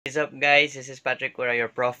What's up guys, this is Patrick Cura,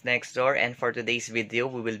 your prof next door, and for today's video,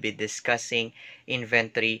 we will be discussing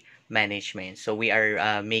inventory management. So we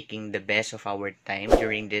are making the best of our time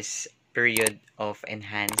during this period of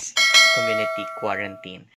enhanced community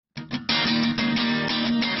quarantine.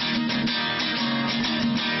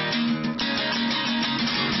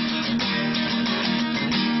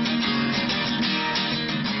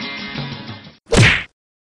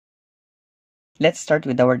 Let's start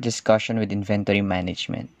with our discussion with inventory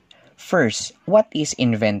management. First, what is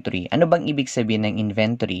inventory? Ano bang ibig sabihin ng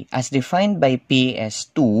inventory? As defined by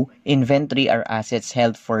PAS2, inventory are assets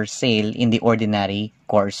held for sale in the ordinary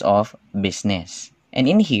course of business. And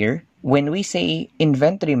in here, when we say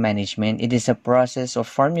inventory management, it is a process of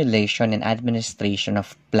formulation and administration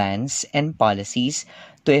of plans and policies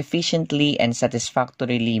to efficiently and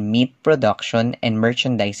satisfactorily meet production and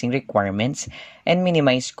merchandising requirements and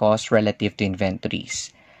minimize costs relative to inventories.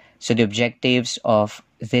 So the objectives of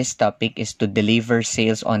this topic is to deliver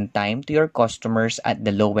sales on time to your customers at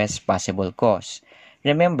the lowest possible cost.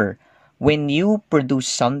 Remember, when you produce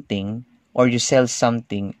something or you sell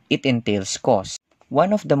something, it entails cost.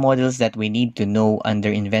 One of the models that we need to know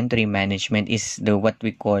under inventory management is what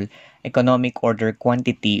we call economic order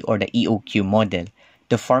quantity, or the EOQ model.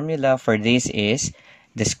 The formula for this is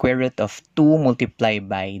the square root of 2 multiplied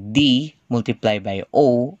by D multiplied by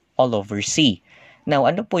O all over C. Now,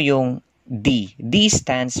 ano po yung D? D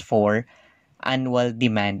stands for annual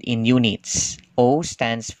demand in units. O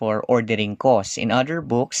stands for ordering costs. In other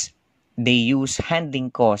books, they use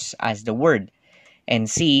handling costs as the word. And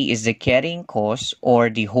C is the carrying cost or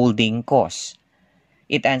the holding cost.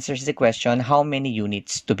 It answers the question, how many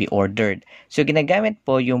units to be ordered? So, ginagamit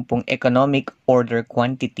po yung pong economic order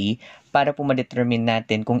quantity para po ma-determine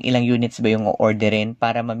natin kung ilang units ba yung o-orderin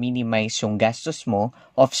para ma-minimize yung gastos mo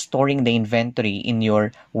of storing the inventory in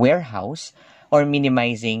your warehouse or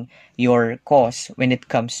minimizing your cost when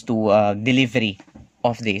it comes to delivery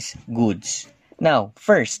of these goods. Now,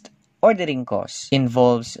 first, ordering costs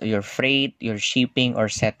involves your freight, your shipping, or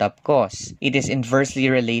setup costs. It is inversely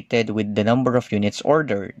related with the number of units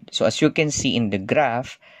ordered. So as you can see in the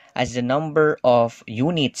graph, as the number of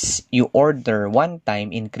units you order one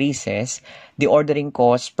time increases, the ordering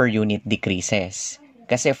cost per unit decreases.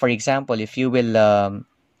 Kasi for example, if you will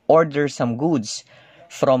order some goods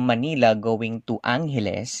from Manila going to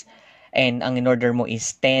Angeles, and ang in-order mo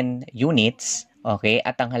is 10 units, okay,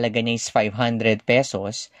 at ang halaga niya is 500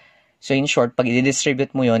 pesos, so in short, pag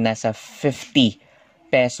i-distribute mo yon, nasa 50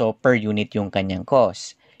 peso per unit yung kanyang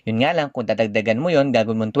cost. Yun nga lang, kung dadagdagan mo yon,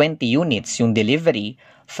 gagawin mo 20 units yung delivery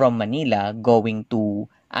from Manila going to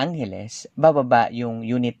Angeles, bababa yung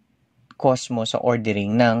unit cost mo sa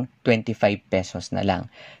ordering ng 25 pesos na lang.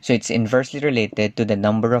 So it's inversely related to the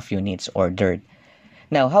number of units ordered.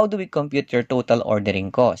 Now, how do we compute your total ordering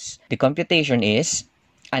cost? The computation is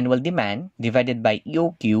annual demand divided by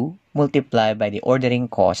EOQ multiplied by the ordering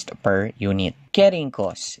cost per unit. Carrying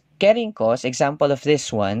costs. Carrying costs, example of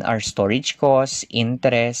this one are storage costs,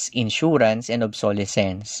 interest, insurance, and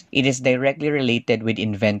obsolescence. It is directly related with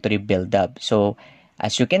inventory buildup. So,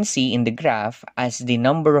 as you can see in the graph, as the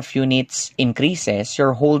number of units increases,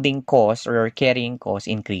 your holding cost or your carrying cost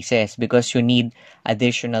increases because you need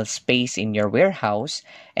additional space in your warehouse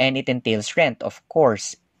and it entails rent, of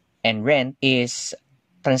course. And rent is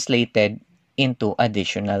translated into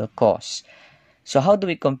additional costs. So how do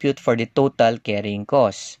we compute for the total carrying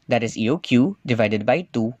cost? That is EOQ divided by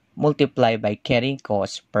 2 multiplied by carrying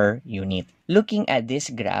cost per unit. Looking at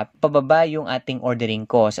this graph, pababa yung ating ordering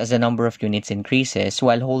cost as the number of units increases,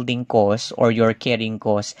 while holding cost or your carrying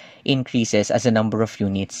cost increases as the number of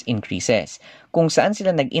units increases. Kung saan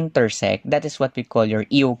sila nag-intersect, that is what we call your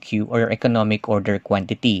EOQ or your economic order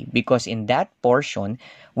quantity, because in that portion,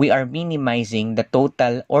 we are minimizing the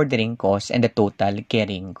total ordering cost and the total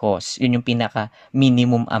carrying cost. Yun yung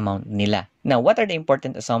pinaka-minimum amount nila. Now, what are the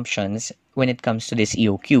important assumptions when it comes to this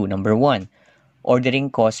EOQ? Number 1, ordering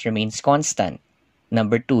cost remains constant.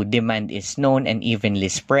 Number 2, demand is known and evenly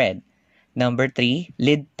spread. Number 3,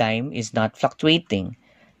 lead time is not fluctuating.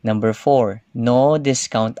 Number 4, no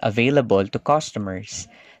discount available to customers.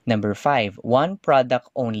 Number 5, one product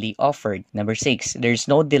only offered. Number 6, there's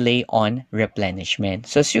no delay on replenishment.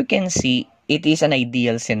 So as you can see, it is an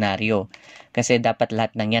ideal scenario kasi dapat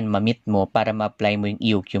lahat ng yan ma-meet mo para ma-apply mo yung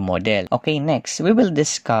EOQ model. Okay, next, we will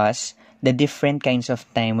discuss the different kinds of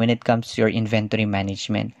time when it comes to your inventory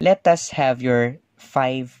management. Let us have your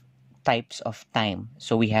 5 types of time.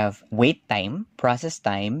 So we have wait time, process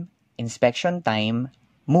time, inspection time,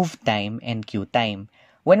 move time, and queue time.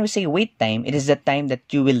 When we say wait time, it is the time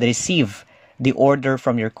that you will receive the order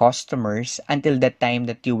from your customers until the time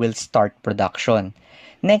that you will start production.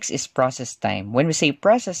 Next is process time. When we say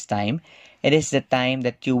process time, it is the time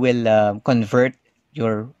that you will convert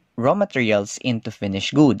your raw materials into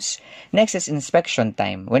finished goods. Next is inspection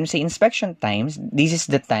time. When we say inspection times, this is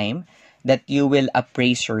the time that you will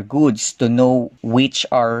appraise your goods to know which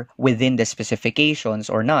are within the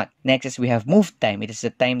specifications or not. Next is we have move time. It is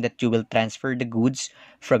the time that you will transfer the goods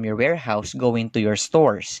from your warehouse going to your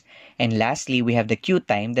stores. And lastly, we have the queue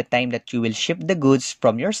time, the time that you will ship the goods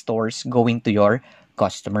from your stores going to your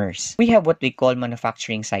customers. We have what we call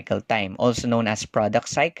manufacturing cycle time, also known as product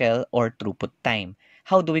cycle or throughput time.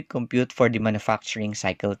 How do we compute for the manufacturing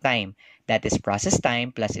cycle time? That is process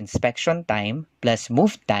time plus inspection time plus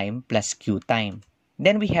move time plus queue time.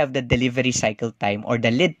 Then we have the delivery cycle time or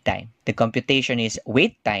the lead time. The computation is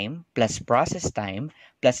wait time plus process time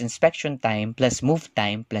plus inspection time plus move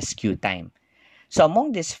time plus queue time. So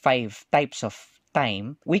among these 5 types of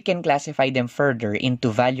time, we can classify them further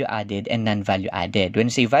into value added and non-value added. When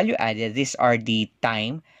we say value added, these are the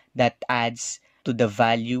time that adds to the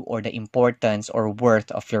value or the importance or worth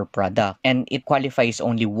of your product. And it qualifies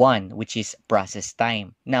only one, which is process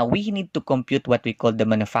time. Now, we need to compute what we call the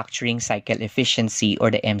manufacturing cycle efficiency or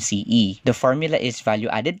the MCE. The formula is value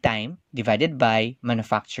added time divided by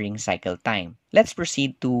manufacturing cycle time. Let's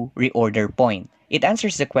proceed to reorder point. It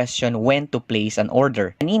answers the question when to place an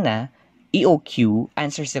order. Kanina, EOQ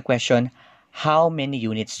answers the question how many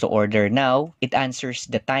units to order. Now, it answers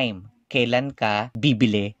the time. Kailan ka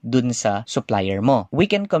bibili dun sa supplier mo. We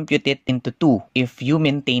can compute it into 2 if you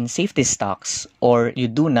maintain safety stocks or you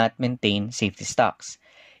do not maintain safety stocks.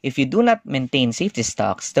 If you do not maintain safety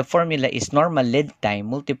stocks, the formula is normal lead time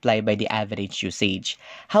multiplied by the average usage.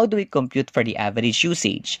 How do we compute for the average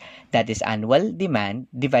usage? That is annual demand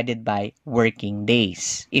divided by working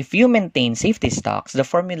days. If you maintain safety stocks, the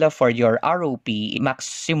formula for your ROP,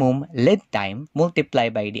 maximum lead time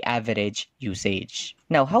multiplied by the average usage.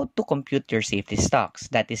 Now, how to compute your safety stocks?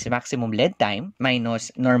 That is maximum lead time minus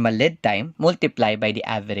normal lead time multiplied by the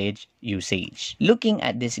average usage. Looking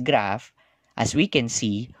at this graph, as we can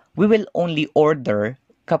see, we will only order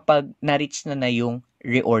kapag na-reach na yung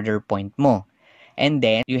reorder point mo. And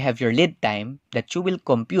then, you have your lead time that you will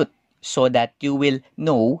compute so that you will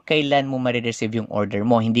know kailan mo ma-receive yung order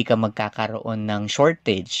mo. Hindi ka magkakaroon ng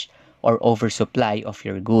shortage or oversupply of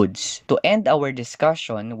your goods. To end our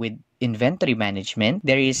discussion with inventory management,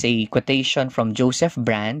 there is a quotation from Joseph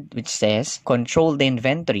Brand which says, "Control the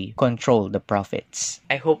inventory, control the profits."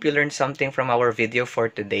 I hope you learned something from our video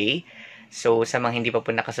for today. So, sa mga hindi pa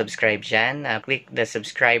po nakasubscribe dyan, click the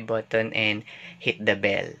subscribe button and hit the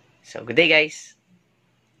bell. So, good day guys!